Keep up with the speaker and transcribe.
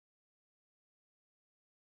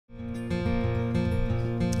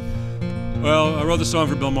Well, I wrote the song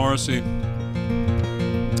for Bill Morrissey.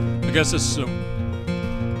 I guess it's one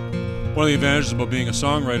of the advantages about being a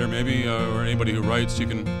songwriter, maybe, or anybody who writes. You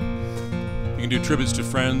can do tributes to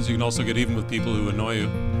friends. You can also get even with people who annoy you.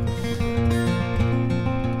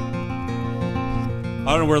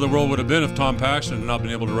 I don't know where the world would have been if Tom Paxton had not been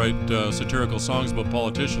able to write satirical songs about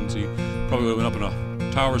politicians. He probably would have been up in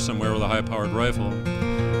a tower somewhere with a high-powered rifle.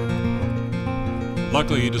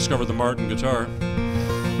 Luckily, he discovered the Martin guitar.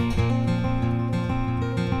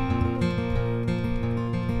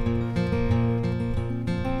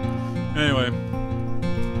 Anyway,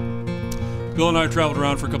 Bill and I traveled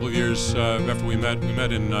around for a couple of years after we met. We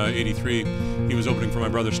met in '83. He was opening for my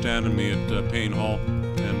brother Stan and me at Payne Hall,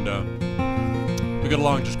 and we got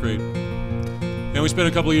along just great. And we spent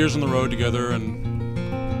a couple of years on the road together, and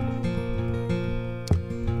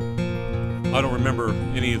I don't remember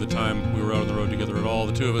any of the time we were out on the road together at all.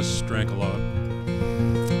 The two of us drank a lot.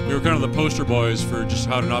 We were kind of the poster boys for just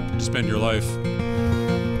how to not spend your life.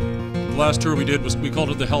 The last tour we did we called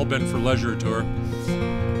it the Hellbent for Leisure tour.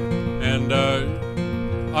 And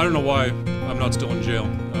I don't know why I'm not still in jail.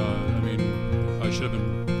 I mean, I should have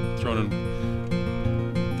been thrown in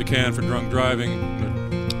the can for drunk driving,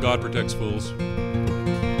 but God protects fools.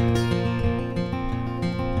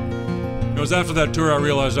 It was after that tour I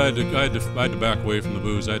realized I had to back away from the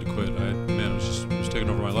booze. I had to quit. Man, it was taking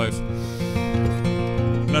over my life.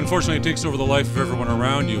 And unfortunately, it takes over the life of everyone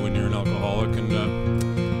around you when you're an alcoholic. And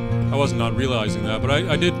I was not realizing that, but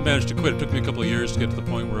I did manage to quit. It took me a couple of years to get to the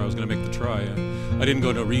point where I was going to make the try. I didn't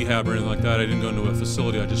go to a rehab or anything like that. I didn't go into a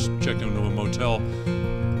facility. I just checked into a motel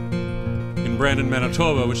in Brandon,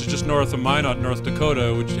 Manitoba, which is just north of Minot, North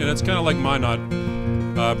Dakota. And it's kind of like Minot.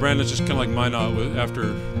 Brandon's just kind of like Minot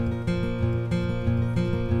after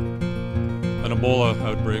an Ebola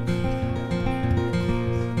outbreak.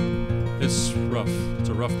 It's rough. It's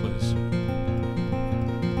a rough place.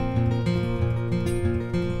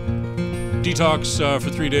 Detox for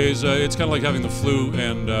 3 days. It's kind of like having the flu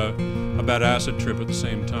and a bad acid trip at the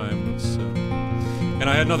same time. And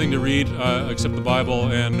I had nothing to read except the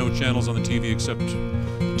Bible, and no channels on the TV except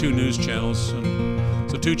 2 news channels. And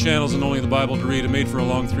so 2 channels and only the Bible to read. It made for a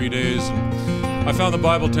long 3 days. And I found the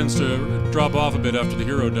Bible tends to drop off a bit after the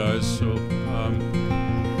hero dies, so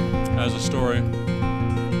as a story.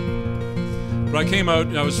 But I came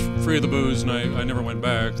out, I was free of the booze, and I never went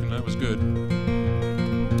back, and that was good.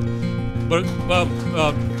 But, well,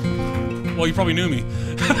 you probably knew me.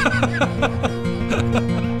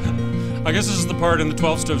 I guess this is the part in the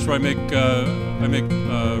 12 steps where I make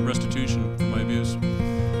restitution for my abuse.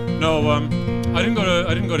 No, I didn't go to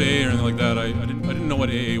AA or anything like that. I didn't know what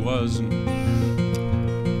AA was,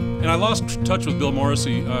 and I lost touch with Bill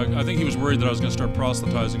Morrissey. I think he was worried that I was going to start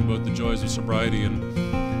proselytizing about the joys of sobriety, and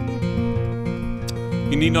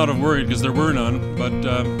he need not have worried because there were none. But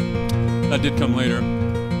that did come later.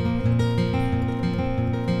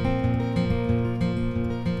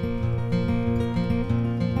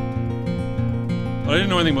 I didn't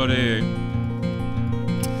know anything about AA.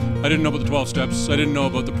 I didn't know about the 12 steps. I didn't know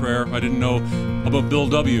about the prayer. I didn't know about Bill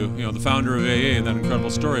W., the founder of AA, and that incredible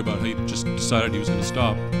story about how he just decided he was going to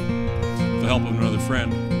stop with the help of another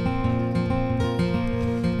friend.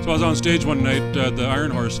 So I was on stage one night at the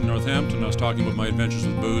Iron Horse in Northampton. I was talking about my adventures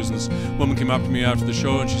with booze, and this woman came up to me after the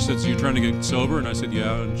show, and she said, "So you're trying to get sober?" And I said,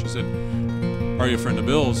 "Yeah." And she said, "Are you a friend of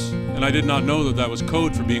Bill's?" And I did not know that that was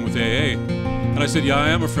code for being with AA. And I said, "Yeah, I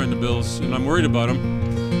am a friend of Bill's, and I'm worried about him.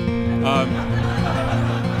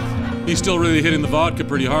 He's still really hitting the vodka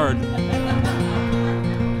pretty hard."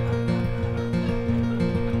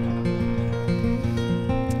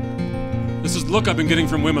 This is the look I've been getting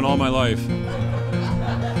from women all my life.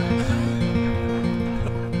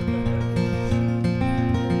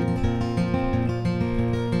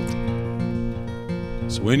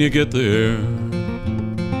 So when you get there,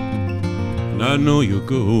 and I know you'll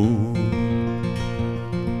go,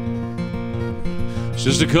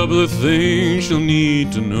 just a couple of things you'll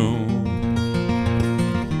need to know.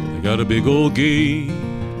 They got a big old gaze,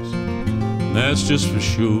 and that's just for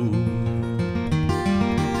show.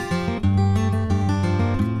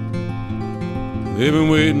 They've been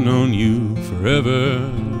waiting on you forever.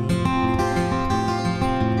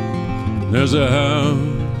 There's a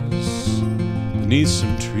house beneath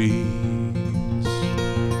some trees.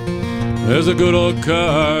 There's a good old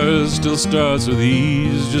car that still starts with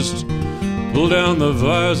ease. Just pull down the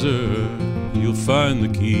visor, you'll find the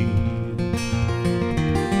key.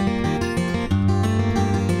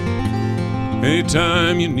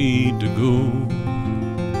 Anytime you need to go,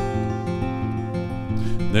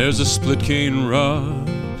 there's a split cane rod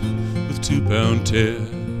with 2-pound tears.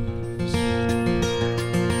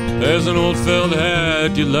 There's an old felt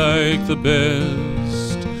hat you like the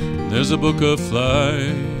best. There's a book of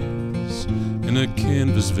flies and a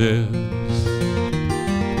canvas vest.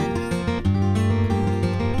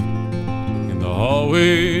 In the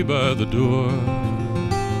hallway by the door,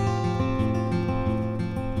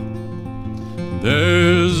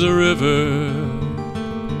 there's a river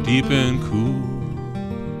deep and cool,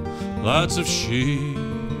 lots of shade,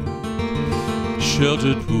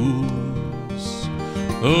 sheltered pools.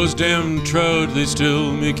 Those damn trout, they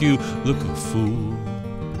still make you look a fool.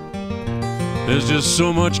 There's just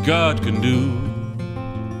so much God can do.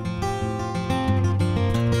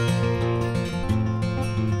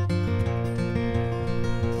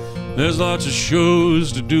 There's lots of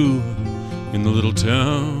shows to do in the little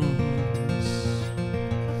towns.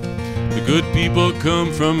 The good people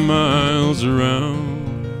come from miles around.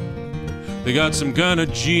 They got some kind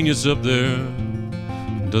of genius up there,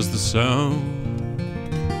 does the sound.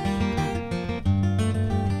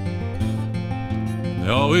 They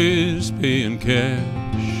always pay in cash.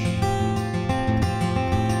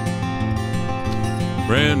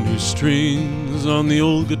 Brand new strings on the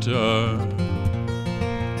old guitar.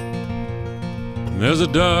 And there's a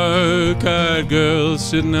dark-eyed girl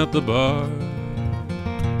sitting at the bar.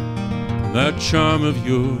 And that charm of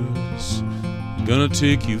yours gonna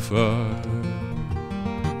take you far.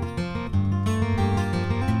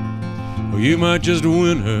 Or you might just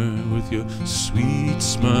win her with your sweet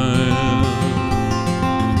smile.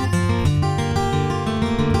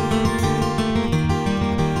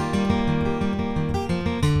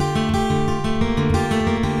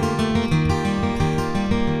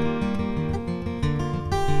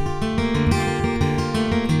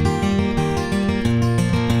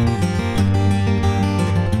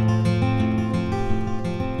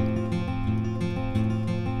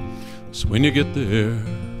 So when you get there,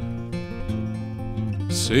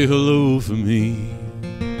 say hello for me.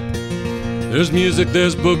 There's music,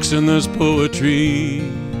 there's books, and there's poetry.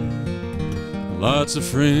 Lots of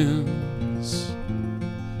friends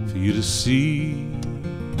for you to see.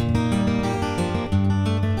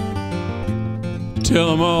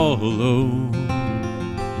 Tell them all hello.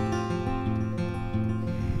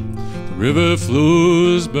 The river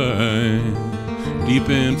flows by deep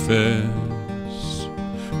and fast.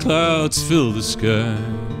 Clouds fill the sky,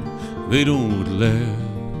 they don't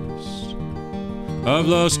last. I've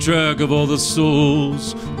lost track of all the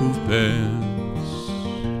souls who've passed,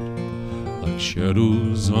 like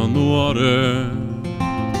shadows on the water.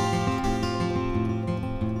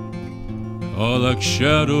 Oh, like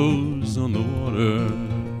shadows on the water.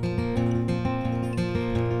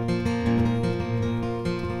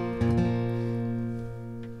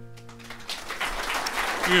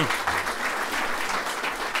 Thank you.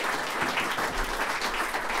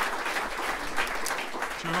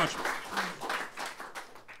 Thank you very much.